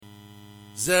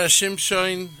Zera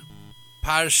Shimshon,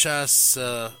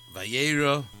 Parshas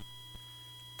Vayeira,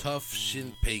 Tuf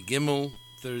Shin Pei Gimel,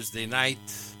 Thursday night.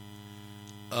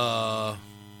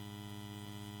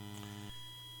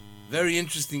 Very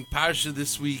interesting Parsha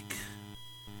this week.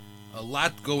 A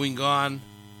lot going on.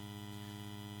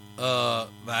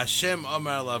 Vashem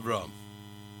Amar al Avram.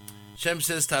 Hashem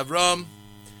says to Avram,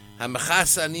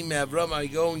 Hamachas ani me Avram, I'm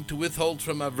going to withhold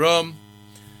from Avram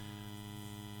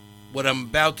what I'm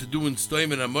about to do in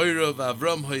Stoim and Amoira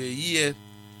Avram Hoyayeh.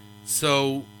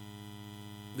 So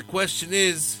the question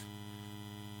is,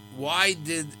 why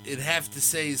did it have to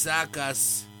say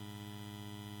Zakas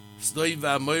Stoim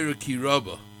v'Amoira ki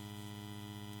Rabba?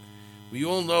 We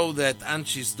all know that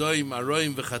Anshis Doim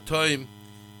Aroim v'Chatoim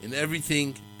in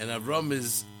everything, and Avram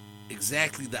is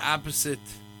exactly the opposite.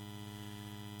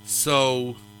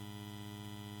 So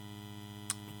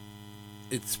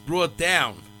it's brought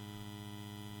down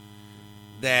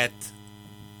that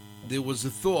there was a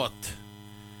thought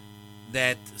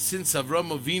that since Avram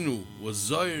Avinu was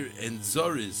Zoir and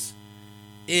Zoriz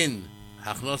in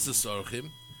Hachnosas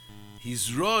Orchim,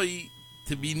 he's Roy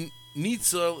to be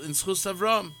Nitzol in Schus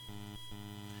Avram,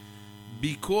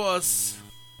 because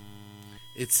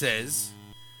it says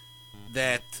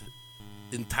that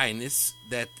in Tainis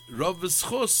that Rav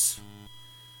Schus,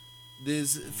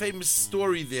 there's a famous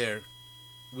story there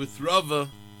with Rava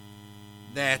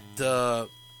that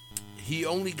he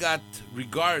only got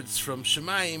regards from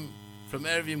Shemaim from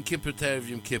Erev Yom Kippur to Erev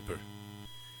Yom Kippur.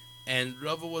 And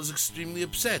Rava was extremely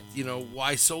upset.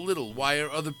 Why so little? Why are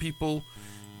other people,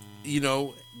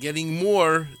 getting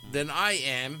more than I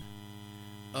am?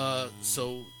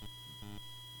 So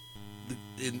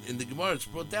in the Gemara it's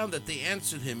brought down that they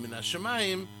answered him in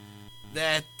Hashemayim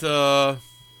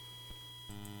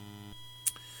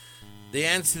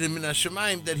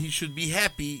that he should be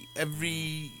happy.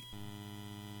 Every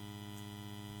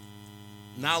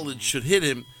knowledge should hit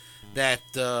him that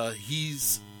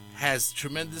has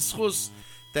tremendous chus,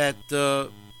 that there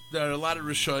are a lot of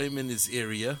Rishoyim in his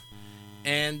area,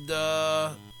 and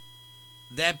that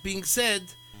being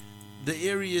said, the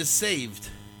area is saved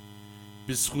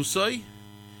b'schusoi,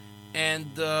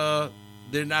 and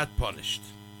they're not punished.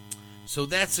 So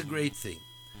that's a great thing.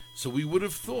 So we would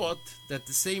have thought that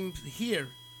the same here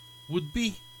would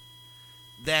be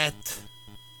that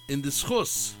in the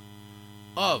schus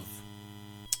of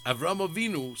Avram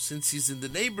Avinu, since he's in the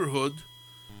neighborhood,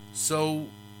 so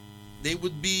they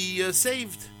would be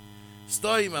saved.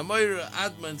 Stoim, Amoira,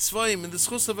 Adma, and Tzvoim in the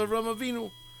schus of Avram Avinu.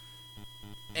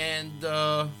 And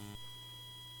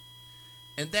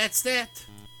that's that.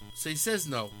 So he says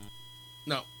no,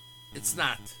 it's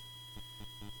not.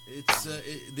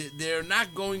 They're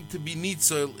not going to be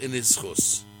nitzol in his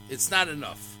chus. It's not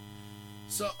enough.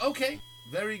 So okay,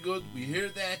 very good. We hear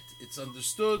that. It's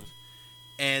understood.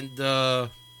 And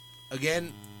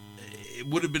again, it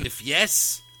would have been if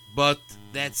yes, but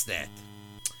that's that.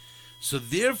 So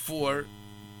therefore,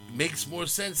 it makes more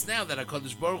sense now that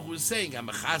HaKadosh Baruch Hu is saying,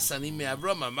 "Amachas ani me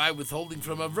Avram." Am I withholding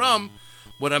from Avram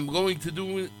what I'm going to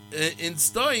do in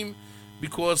Stoim?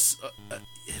 Because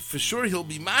for sure he'll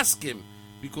be maskim,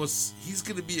 because he's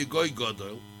going to be a goy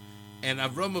gadol, and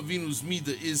Avram Avinu's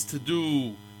midah is to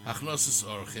do hachnosas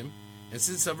orchim, and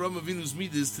since Avram Avinu's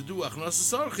midah is to do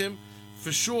hachnosas orchim,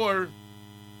 for sure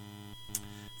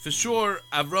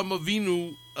Avram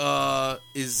Avinu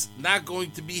is not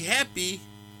going to be happy.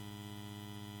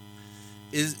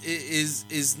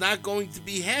 Is not going to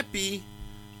be happy.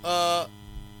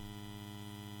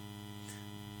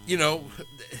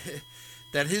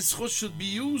 That his chus should be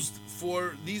used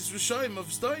for these Rishoyim of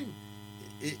Stoim.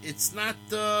 It's not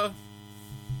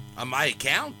on my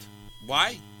account.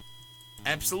 Why?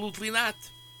 Absolutely not.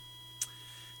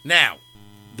 Now,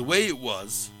 the way it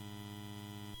was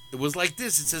like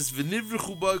this. It says,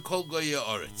 V'nivrechu bo kol goyei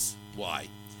haaretz. Why?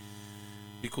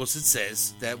 Because it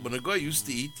says that when a guy used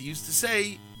to eat, he used to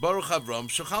say, Baruch Avram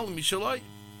shachal mishaloi.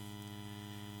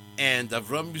 And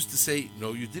Avram used to say,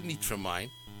 no, you didn't eat from mine.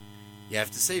 You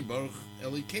have to say, Baruch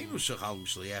Elokeinu shachal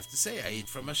mishaloi. You have to say, I ate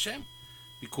from Hashem.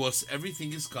 Because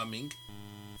everything is coming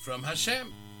from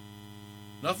Hashem.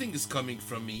 Nothing is coming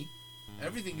from me.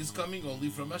 Everything is coming only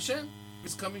from Hashem.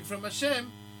 It's coming from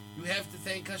Hashem. You have to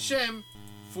thank Hashem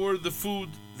for the food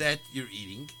that you're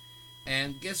eating.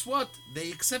 And guess what? They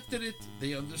accepted it,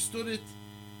 they understood it,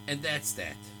 and that's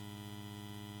that.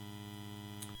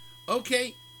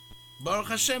 Okay, Baruch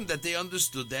Hashem that they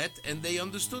understood that, and they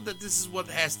understood that this is what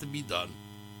has to be done.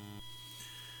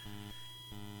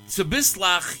 So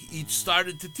Bislach, he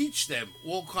started to teach them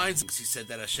all kinds of things. He said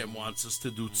that Hashem wants us to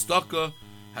do tzedakah,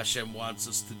 Hashem wants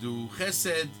us to do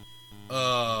chesed,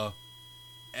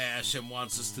 Hashem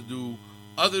wants us to do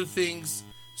other things.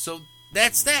 So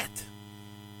that's that.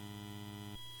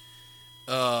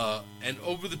 And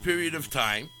over the period of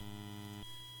time,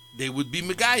 they would be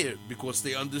Megayer because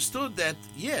they understood that,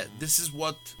 this is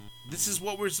what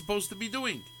we're supposed to be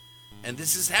doing, and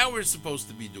this is how we're supposed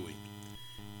to be doing,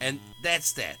 and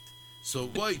that's that. So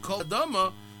boy, Kol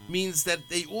Adama means that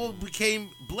they all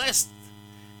became blessed.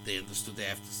 They understood they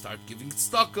have to start giving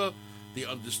tzedakah. They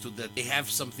understood that they have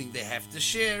something they have to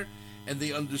share, and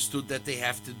they understood that they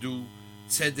have to do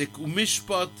tzedek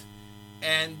umishpat,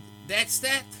 and that's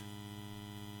that.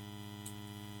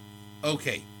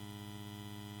 Okay.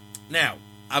 Now,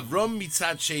 Avram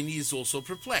Mitzad Sheni is also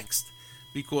perplexed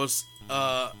because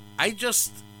I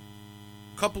just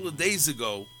a couple of days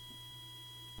ago,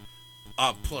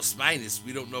 plus minus,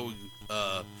 we don't know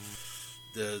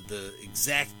the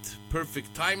exact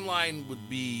perfect timeline would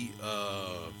be.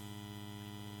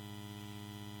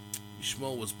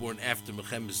 Yishmael was born after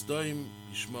Mechemes Doim.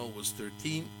 Yishmael was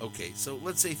 13. Okay, so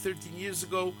let's say 13 years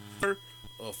ago,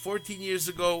 or 14 years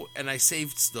ago, and I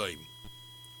saved Sdoim.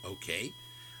 Okay.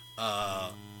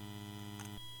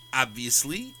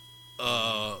 Obviously,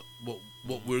 what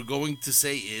we're going to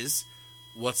say is,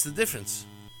 what's the difference?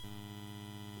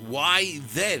 Why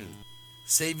then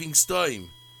saving Sdoim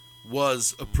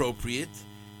was appropriate,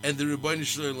 and the Rebbeinu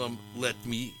Shalom let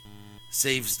me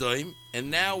save Sdoim,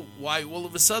 and now why all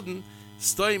of a sudden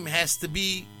Sdoim has to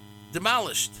be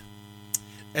demolished?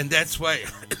 And that's why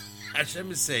Hashem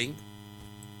is saying,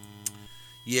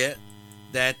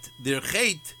 that their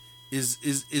hate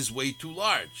is way too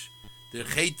large. Their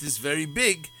hate is very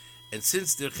big, and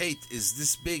since their hate is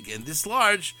this big and this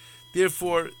large,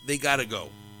 therefore they gotta go.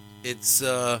 It's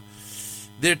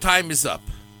their time is up.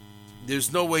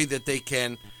 There's no way that they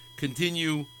can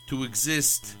continue to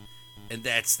exist, and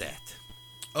that's that.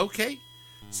 Okay,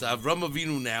 so Avram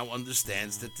Avinu now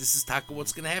understands that this is taka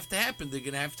what's going to have to happen. They're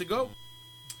going to have to go.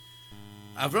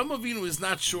 Avram Avinu is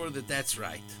not sure that that's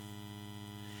right.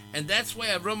 And that's why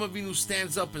Avram Avinu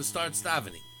stands up and starts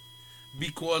davening.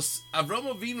 Because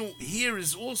Avram Avinu here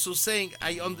is also saying,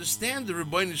 I understand the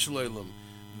Rebbeinu Shalom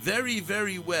very,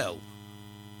 very well.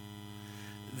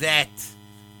 That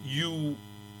you,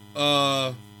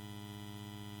 do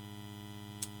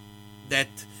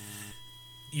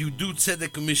tzedek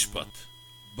umishpat,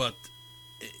 but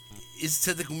is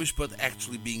tzedek umishpat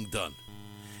actually being done?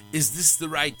 Is this the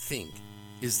right thing?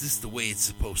 Is this the way it's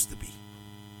supposed to be?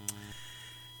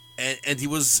 And he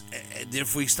was,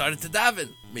 therefore he started to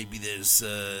daven. Maybe there's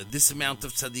this amount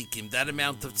of tzaddikim, that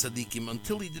amount of tzaddikim,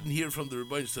 until he didn't hear from the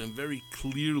Rebbeinu Shalom very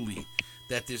clearly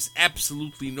that there's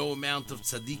absolutely no amount of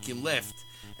tzaddikim left,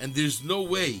 and there's no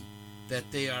way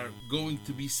that they are going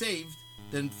to be saved.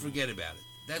 Then forget about it.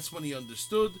 That's when he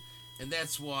understood, and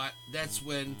that's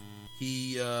when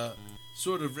he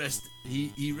sort of rested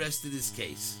his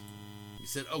case. He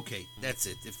said, okay, that's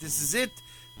it. If this is it,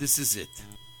 this is it.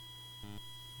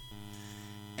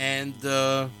 And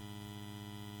that's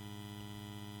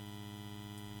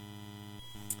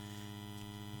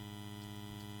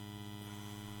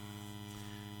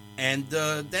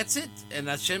it. And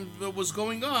Hashem was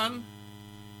going on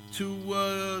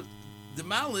to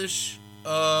demolish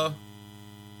Sdoim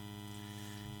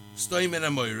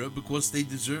and Vayeira because they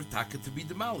deserve taka to be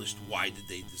demolished. Why did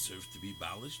they deserve to be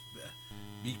demolished?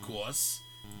 Because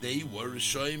they were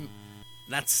Rishoim,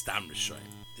 not Stam Rishoim.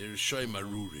 They're Rishoim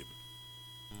Arurim.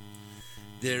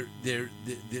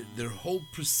 Their whole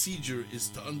procedure is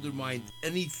to undermine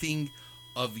anything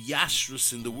of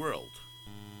Yashrus in the world.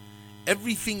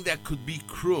 Everything that could be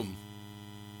Krum,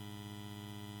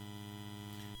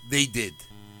 they did.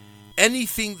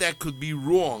 Anything that could be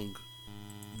wrong,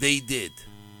 they did.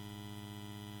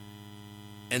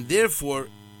 And therefore,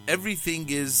 everything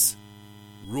is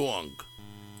wrong.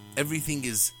 Everything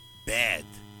is bad.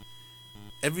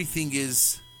 Everything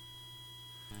is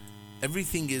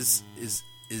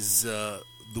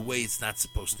the way it's not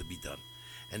supposed to be done.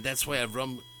 And that's why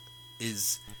Avram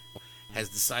has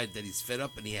decided that he's fed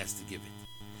up and he has to give it.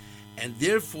 And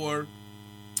therefore,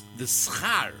 the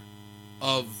schar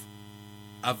of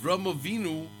Avram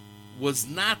Avinu was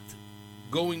not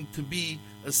going to be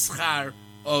a schar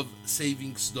of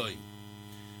saving Sdoim.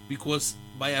 Because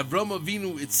by Avram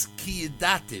Avinu, it's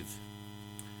kiyedativ.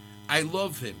 I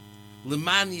love him.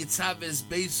 Leman yitzaves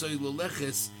beisoy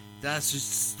leleches das is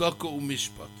tzedakah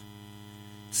umishpat.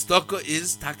 Tzedakah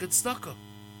is takat tzedakah.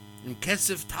 In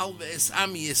kesef talve es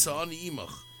ami yesa'ani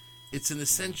imach. It's an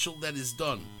essential that is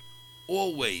done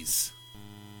always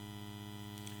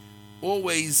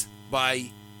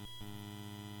by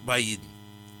Yidden.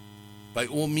 By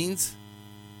all means,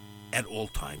 at all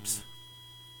times.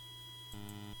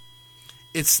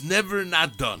 It's never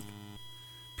not done.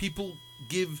 people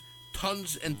give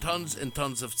tons and tons and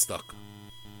tons of tzedakah.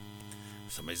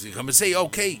 Somebody's going to come and say,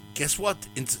 okay, guess what?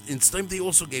 In Sdom they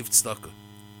also gave tzedakah.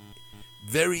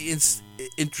 Very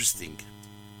interesting.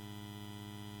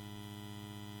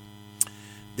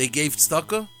 They gave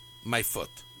tzedakah, my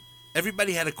foot.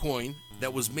 Everybody had a coin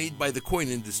that was made by the coin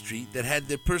industry that had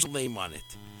their personal name on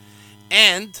it.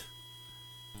 And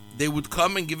they would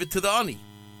come and give it to the ani.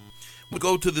 Would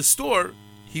go to the store,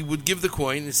 he would give the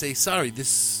coin and say, sorry,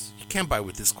 this you can't buy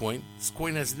with this coin. This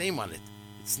coin has a name on it.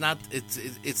 It's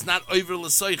not over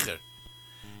l'soicher.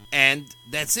 And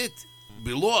that's it.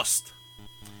 Be lost.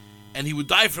 And he would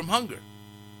die from hunger.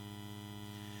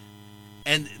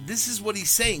 And this is what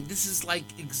he's saying. This is like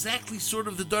exactly sort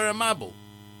of the Dora Mabel.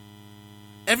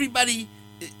 Everybody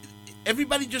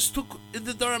just took in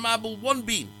the Dora Mabel one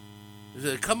bean.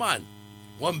 Come on.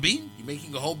 One bean? You're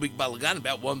making a whole big balagan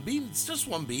about one bean? It's just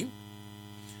one bean.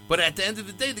 But at the end of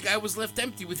the day, the guy was left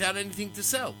empty without anything to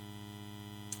sell.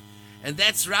 And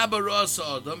that's Rabba Rasa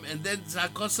Adam, and then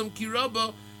Zakosam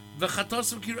Kiraba,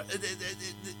 V'chatosam Kiraba.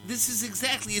 This is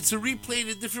exactly, it's a replay in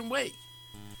a different way.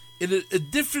 In a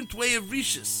different way of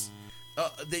Rishis.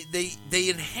 They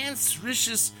enhance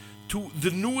Rishis to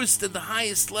the newest and the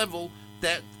highest level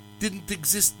that didn't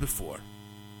exist before.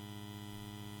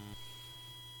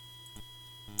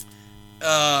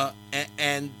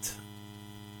 And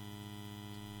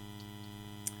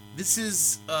this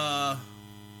is and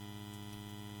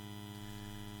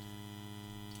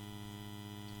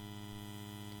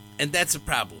that's a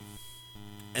problem,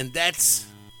 and that's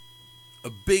a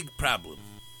big problem.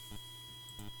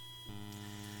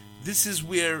 This is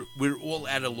where we're all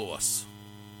at a loss.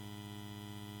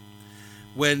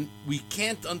 When we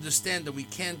can't understand and we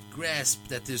can't grasp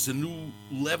that there's a new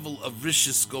level of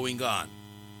rishis going on.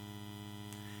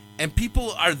 And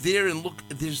people are there and look,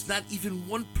 there's not even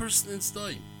one person in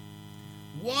Sdom.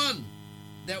 One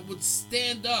that would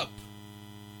stand up.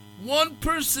 One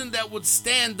person that would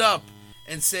stand up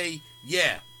and say,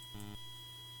 yeah,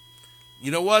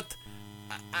 you know what?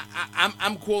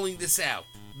 I'm calling this out.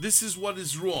 This is what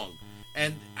is wrong.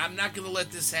 And I'm not going to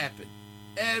let this happen.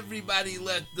 Everybody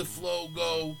let the flow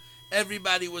go.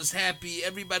 Everybody was happy.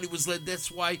 Everybody was led.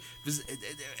 That's why.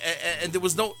 And there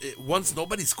was no. Once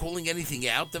nobody's calling anything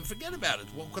out, then forget about it.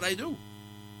 What could I do?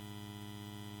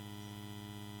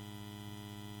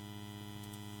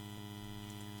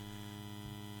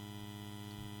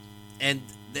 And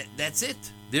that's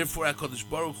it. Therefore, HaKadosh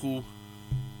Baruch Hu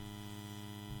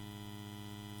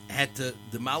had to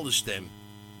demolish them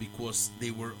because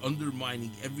they were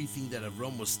undermining everything that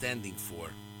Avram was standing for.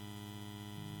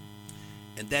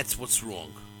 And that's what's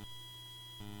wrong.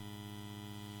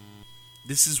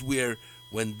 This is where,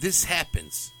 when this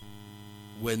happens,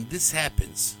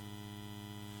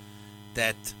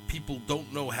 that people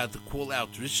don't know how to call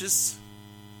out rishis,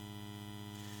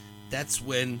 that's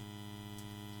when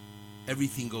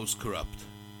everything goes corrupt.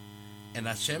 And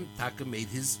Hashem Taka made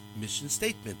his mission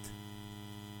statement.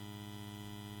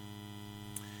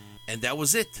 And that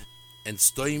was it. And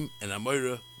Sdom and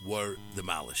Amora were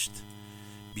demolished.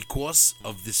 Because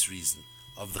of this reason,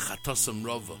 of the Chatosam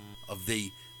Rava, of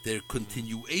their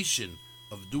continuation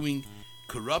of doing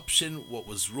corruption, what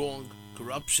was wrong,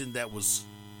 corruption that was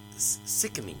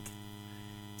sickening.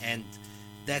 And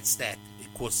that's that.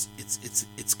 Of course,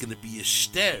 it's going to be a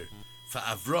shter for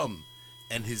Avram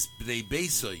and his Bnei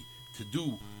Beisai to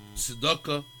do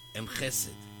tzedakah and chesed.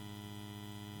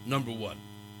 Number one.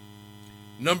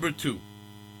 Number two.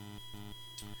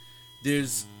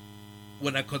 There's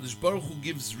when HaKadosh Baruch Hu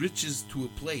gives riches to a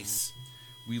place.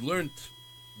 We learned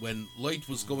when Lot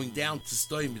was going down to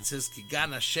Sdom, it says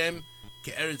Kigan Hashem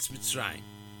Ke'eretz Mitzrayim,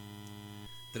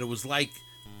 that it was like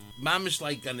mamish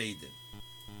like Gan Eden,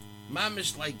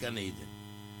 mamish like Gan Eden.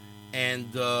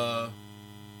 And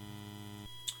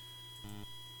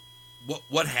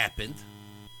what happened?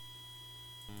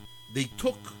 They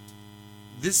took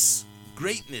this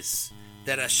greatness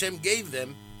that Hashem gave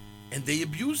them and they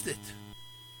abused it.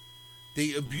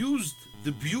 They abused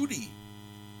the beauty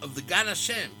of the Gan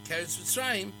Hashem, Keretz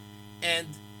Mitzrayim, and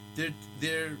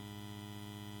they're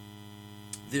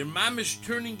mamish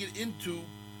turning it into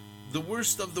the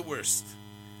worst of the worst.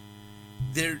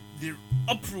 They're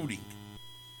uprooting.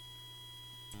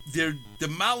 They're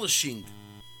demolishing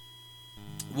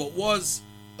what was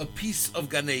a piece of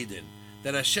Gan Eden,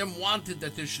 that Hashem wanted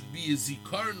that there should be a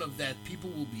zikaron of that. People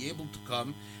will be able to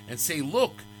come and say,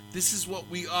 look, this is what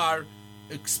we are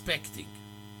expecting.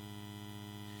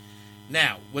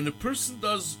 Now, when a person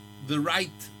does the right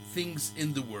things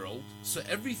in the world, so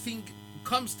everything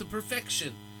comes to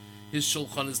perfection. His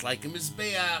shulchan is like a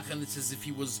mizbeach, and it's as if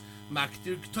he was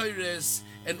maktir ktoires,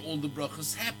 and all the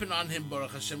brachas happen on him.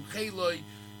 Baruch Hashem Cheloi,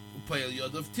 Upayel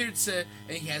Yodov Tirtze,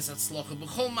 and he has Hatzlacha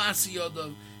B'chol Masi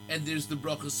Yodov, and there's the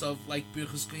brachas of like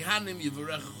Birchas Kohanim,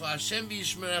 Yivarecha Hashem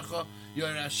V'Yishmerecha,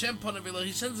 Yor Hashem Panav.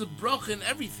 He sends a bracha in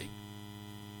everything.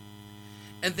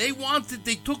 And they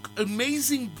took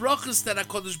amazing brachas that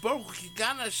HaKadosh Baruch Hu,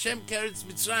 Kigan Hashem Keretz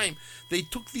Mitzrayim. They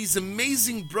took these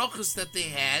amazing brachas that they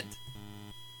had,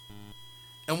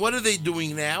 and what are they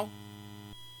doing now?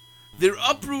 They're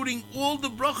uprooting all the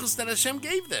brachas that Hashem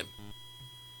gave them.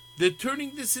 They're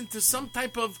turning this into some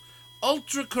type of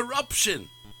ultra corruption.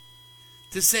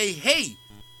 To say, hey,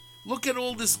 look at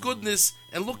all this goodness,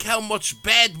 and look how much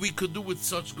bad we could do with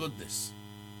such goodness.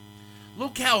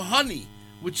 Look how honey,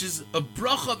 which is a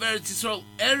bracha of Eretz Yisrael,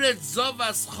 Eretz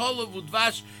Zavas Cholav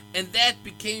Udvash, and that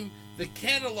became the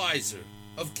catalyzer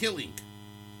of killing.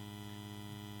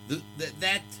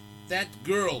 That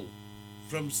girl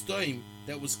from Stoim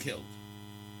that was killed.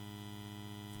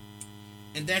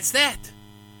 And that's that.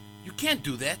 You can't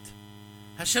do that.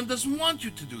 Hashem doesn't want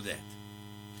you to do that.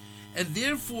 And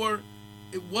therefore,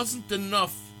 it wasn't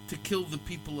enough to kill the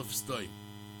people of Stoim.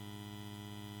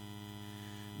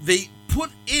 They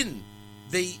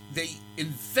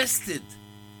invested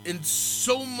in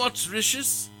so much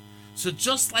riches, so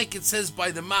just like it says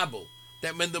by the Mabul,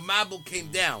 that when the Mabul came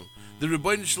down, the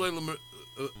Rebbeinu Shalom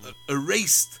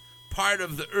erased part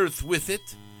of the earth with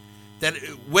it, that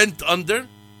it went under.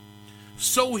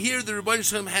 So here the Rebbeinu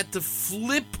Shalom had to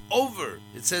flip over.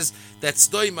 It says that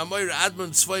Stoim, Vayeira,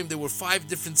 Admon, Tzvoim, there were 5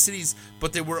 different cities,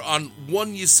 but they were on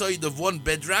one yisoid of one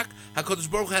bedrock. HaKadosh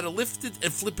Baruch Hu had to lift it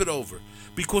and flip it over,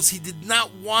 because he did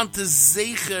not want a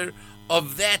zecher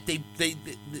of that. They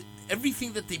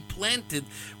everything that they planted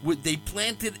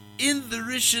in the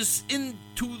rishis,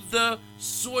 into the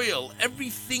soil.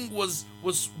 Everything was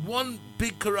one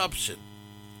big corruption.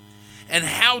 And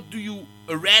how do you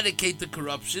eradicate the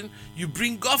corruption? You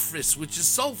bring gofris, which is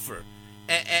sulfur,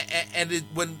 and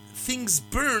when things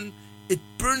burn, it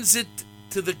burns it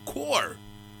to the core,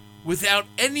 without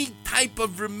any type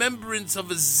of remembrance of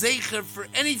a zecher for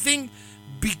anything,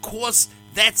 because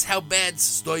that's how bad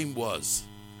Stoim was.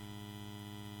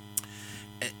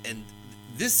 And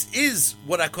this is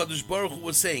what HaKadosh Baruch Hu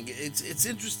was saying. It's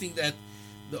interesting that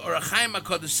the Orach Chaim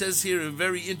HaKadosh says here a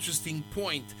very interesting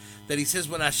point, that he says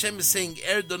when Hashem is saying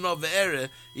Erdona Vayeira,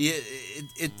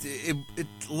 it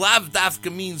lav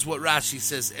dafka means what Rashi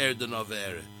says Erdona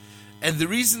Vayeira. And the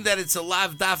reason that it's a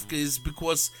lav dafka is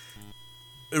because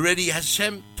already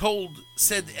Hashem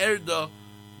said Erda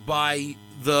by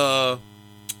the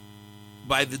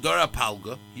Dora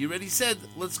Palga. He already said,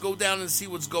 let's go down and see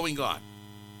what's going on.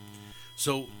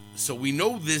 So we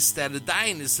know this, that a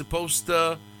dayan is supposed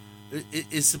to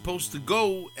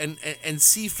go and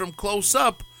see from close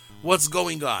up what's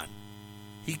going on.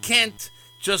 He can't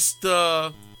just he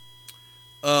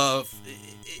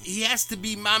has to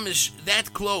be mamish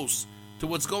that close to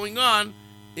what's going on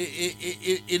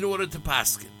in order to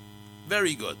paskin.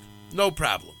 Very good, no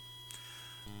problem.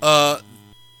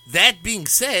 That being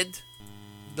said,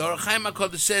 the Orach Chaim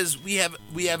HaKadosh says we have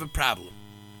a problem.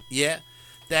 Yeah,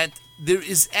 that there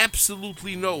is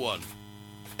absolutely no one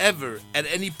ever at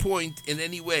any point in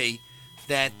any way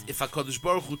that if HaKadosh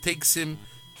Baruch Hu takes him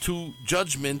to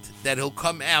judgment, that he'll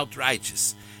come out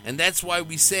righteous. And that's why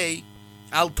we say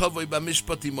Al Tovoi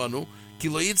B'Mishpat Imanu Ki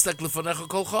Lo Yitzdak Lefanecha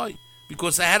Kol Chai,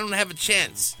 because I don't have a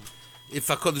chance. If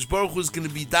HaKadosh Baruch Hu is going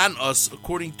to be done us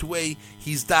according to the way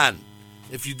he's done,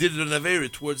 if you did it on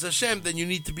Vayeira towards Hashem, then you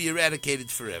need to be eradicated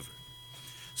forever.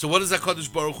 So what does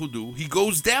HaKadosh Baruch Hu do? He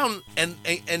goes down and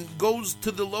goes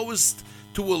to the lowest,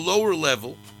 to a lower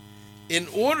level, in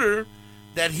order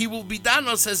that he will be done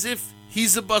us as if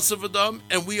he's a bas of Adam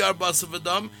and we are bas of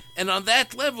Adam. And on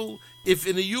that level, if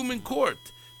in a human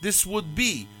court this would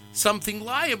be something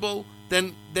liable,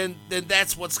 then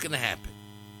that's what's going to happen.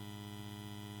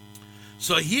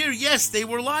 So here, yes, they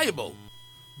were liable,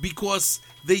 because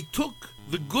they took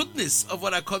the goodness of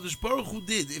what HaKadosh Baruch Hu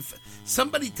did. If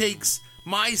somebody takes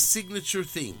my signature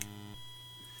thing,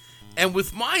 and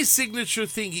with my signature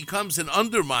thing he comes and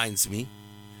undermines me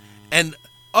and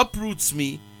uproots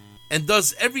me and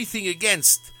does everything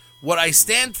against what I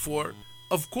stand for,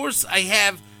 of course I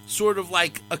have sort of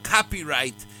like a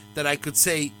copyright that I could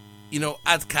say,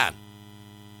 ad kan.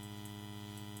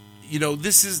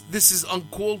 This is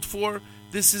uncalled for,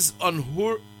 this is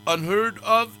unheard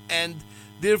of, and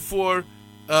therefore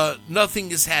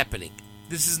nothing is happening.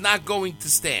 This is not going to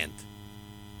stand.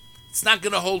 It's not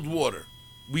going to hold water.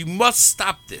 We must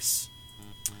stop this.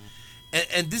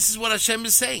 And this is what Hashem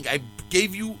is saying. I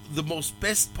gave you the most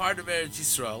best part of Eretz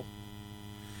Yisrael,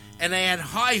 and I had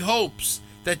high hopes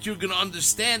that you're going to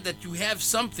understand that you have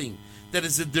something that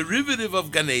is a derivative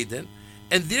of Gan Eden,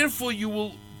 and therefore you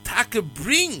will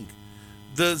bring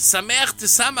the Sameach to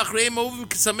Samach Reim Ovim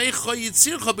K'Sameach Cho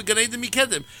Yitzircha B'Gan Eden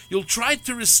Mikedem. You'll try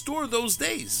to restore those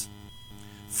days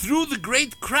through the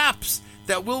great crops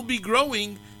that will be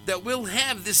growing, that will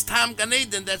have this Tam Gan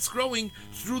Eden that's growing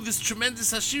through this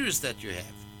tremendous Hashiris that you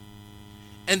have.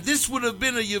 And this would have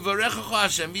been a Yevarecha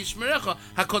Hashem Yishmerecha.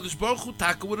 HaKadosh Baruch Hu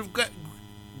Taka would have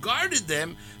guarded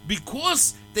them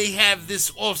because they have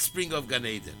this offspring of Gan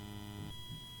Eden.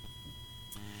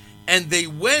 And they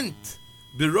went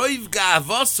Beroiv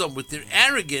Ga'avasam with their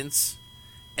arrogance,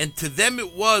 and to them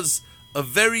it was a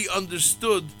very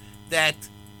understood that,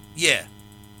 yeah,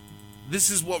 this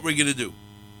is what we're going to do.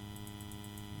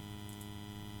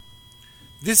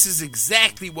 This is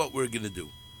exactly what we're going to do.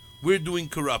 We're doing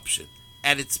corruption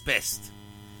at its best.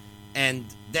 And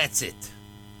that's it.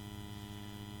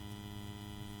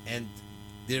 And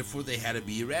therefore they had to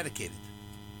be eradicated.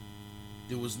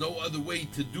 There was no other way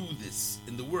to do this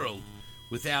in the world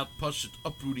without Pashut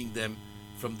uprooting them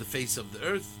from the face of the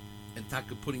earth and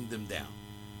Taka putting them down.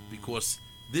 Because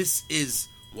this is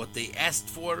what they asked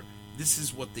for, this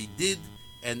is what they did,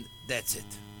 and that's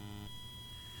it.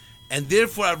 And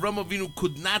therefore Avram Avinu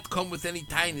could not come with any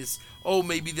tinus. Oh,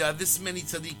 maybe there are this many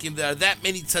tzaddikim, there are that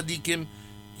many tzaddikim.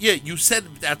 Yeah, you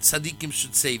said that tzaddikim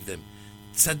should save them.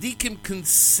 Tzaddikim can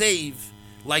save,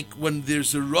 like when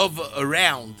there's a Rava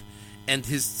around and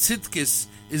his tzidkis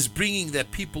is bringing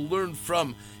that people learn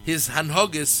from his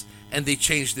hanhogis and they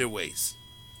change their ways.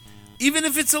 Even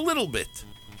if it's a little bit.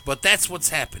 But that's what's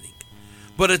happening.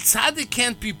 But a tzaddik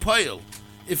can't be poil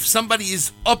if somebody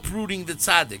is uprooting the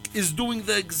tzaddik, is doing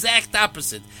the exact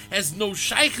opposite, has no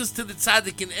shaykhs to the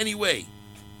tzaddik in any way.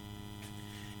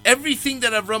 Everything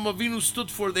that Avram Avinu stood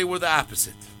for, they were the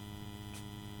opposite.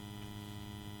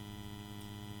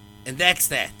 And that's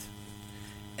that.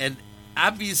 And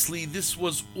obviously this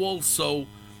was also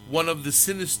one of the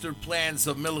sinister plans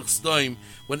of Melech Sdoim,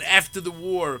 when after the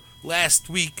war last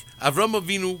week, Avram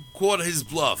Avinu caught his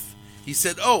bluff. He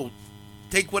said, oh,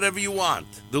 take whatever you want.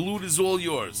 The loot is all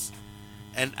yours.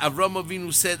 And Avram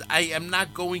Avinu said, I am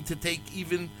not going to take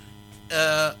even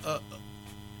a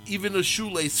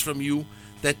shoelace from you,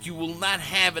 that you will not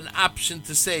have an option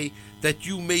to say that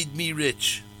you made me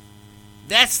rich.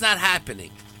 That's not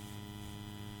happening.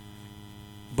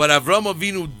 But Avram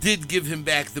Avinu did give him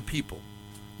back the people,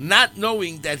 not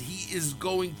knowing that he is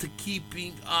going to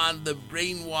keeping on the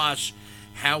brainwash.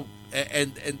 How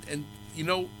and you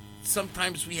know,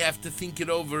 sometimes we have to think it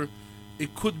over.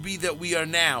 It could be that we are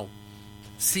now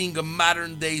seeing a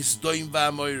modern day Sdoim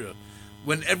Vayeira,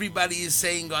 when everybody is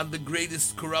saying on the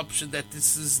greatest corruption that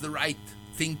this is the right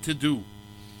thing to do.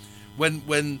 When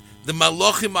the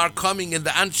Malachim are coming and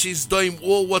the Anshe Sdoim,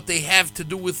 all what they have to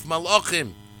do with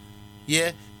Malachim,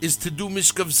 yeah, is to do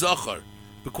Mishkav Zachar,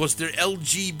 because they're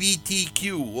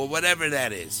LGBTQ or whatever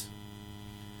that is.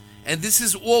 And this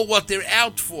is all what they're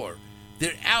out for.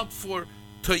 They're out for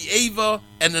Toyeva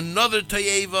and another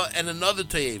Toyeva and another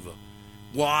Toyeva.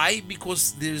 Why?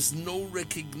 Because there's no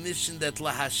recognition that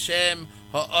La Hashem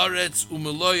Haaretz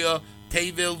Umeloya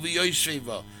Tevel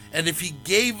V'Yosheva. And if He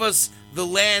gave us the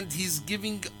land, He's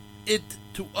giving it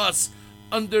to us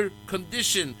under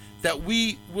condition that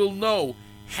we will know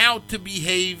how to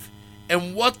behave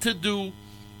and what to do,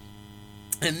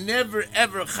 and never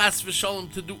ever chas v'shalom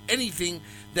to do anything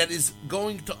that is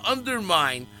going to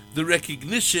undermine the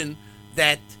recognition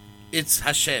that it's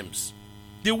Hashem's.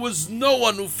 There was no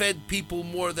one who fed people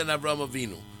more than Avram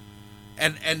Avinu.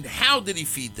 And how did he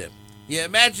feed them? Yeah,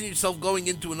 imagine yourself going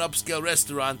into an upscale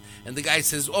restaurant and the guy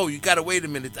says, oh, you gotta wait a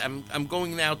minute, I'm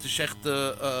going now to shecht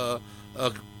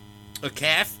a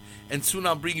calf, and soon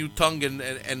I'll bring you tongue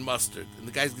and mustard. And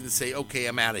the guy's going to say, okay,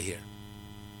 I'm out of here.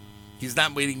 He's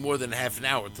not waiting more than half an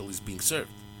hour till he's being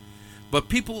served. But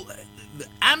people, the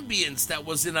ambience that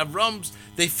was in Avram's,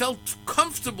 they felt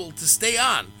comfortable to stay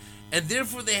on. And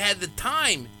therefore they had the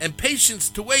time and patience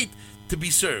to wait to be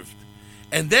served.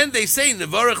 And then they say,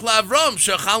 Nevarech la'Avram,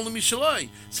 shachal mishaloi.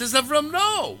 Says Avram,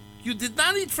 no, you did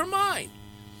not eat from mine.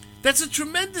 That's a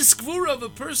tremendous gvura of a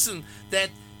person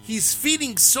that he's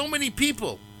feeding so many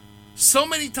people, so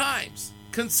many times,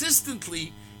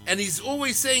 consistently, and he's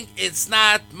always saying, it's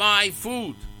not my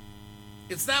food.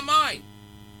 It's not mine.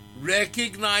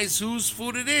 Recognize whose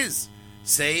food it is.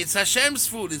 Say it's Hashem's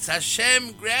food. It's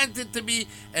Hashem granted to me,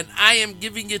 and I am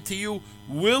giving it to you,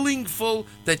 willingful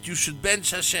that you should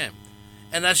bench Hashem.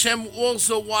 And Hashem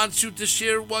also wants you to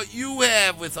share what you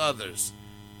have with others,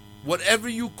 whatever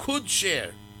you could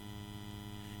share.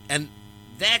 And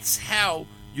that's how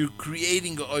you're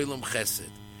creating a Olam Chesed.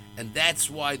 And that's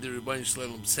why the Rebbeinu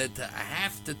Shalom said I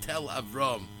have to tell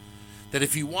Avram that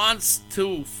if he wants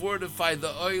to fortify the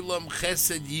Olam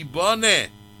Chesed Yiboneh,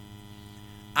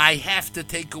 I have to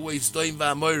take away Stoim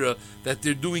V'Amoira, that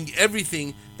they're doing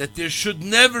everything that there should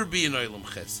never be an Olam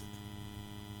Chesed.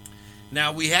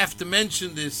 Now we have to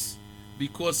mention this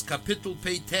because Kapitel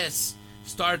Peites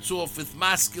starts off with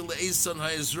Maskil Eson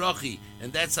HaEzrachi,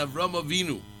 and that's Avram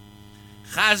Avinu.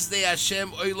 Chazdei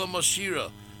Hashem Olam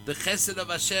Oshira, the Chesed of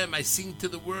Hashem I sing to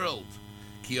the world.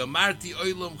 Ki Amarti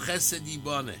Olam Chesed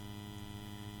Yiboneh.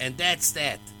 And that's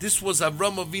that. This was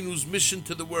Avram Avinu's mission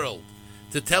to the world,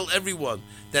 to tell everyone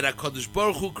that HaKadosh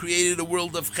Baruch Hu created a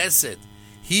world of Chesed.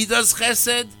 He does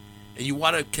Chesed, and you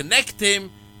want to connect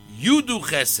him, you do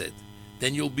Chesed.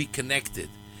 Then you'll be connected.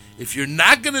 If you're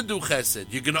not going to do Chesed,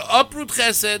 you're going to uproot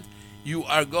Chesed, you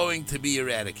are going to be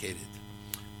eradicated.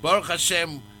 Baruch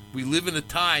Hashem, we live in a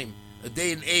time, a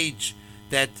day and age,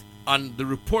 that on the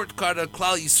report card of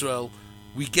Klal Yisrael,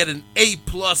 we get an A+++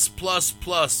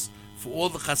 for all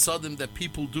the chasadim that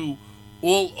people do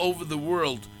all over the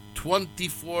world,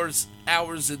 24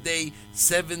 hours a day,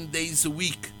 7 days a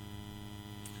week.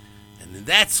 And in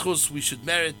that schus we should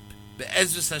merit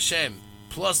Be'ezras Hashem,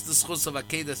 plus the schus of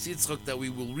Akedas Yitzchok that we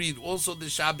will read also the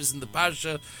Shabbos in the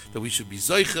Parsha, that we should be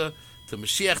Zoicha to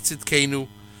Mashiach Tzidkenu,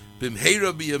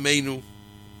 B'mheira B'yameinu,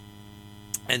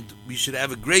 and we should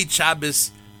have a great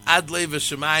Shabbos, Ad Lev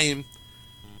Hashemayim.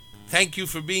 Thank you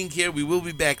for being here. We will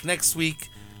be back next week.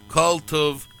 Kol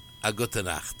Tov, a gute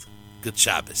Nacht. Good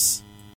Shabbos.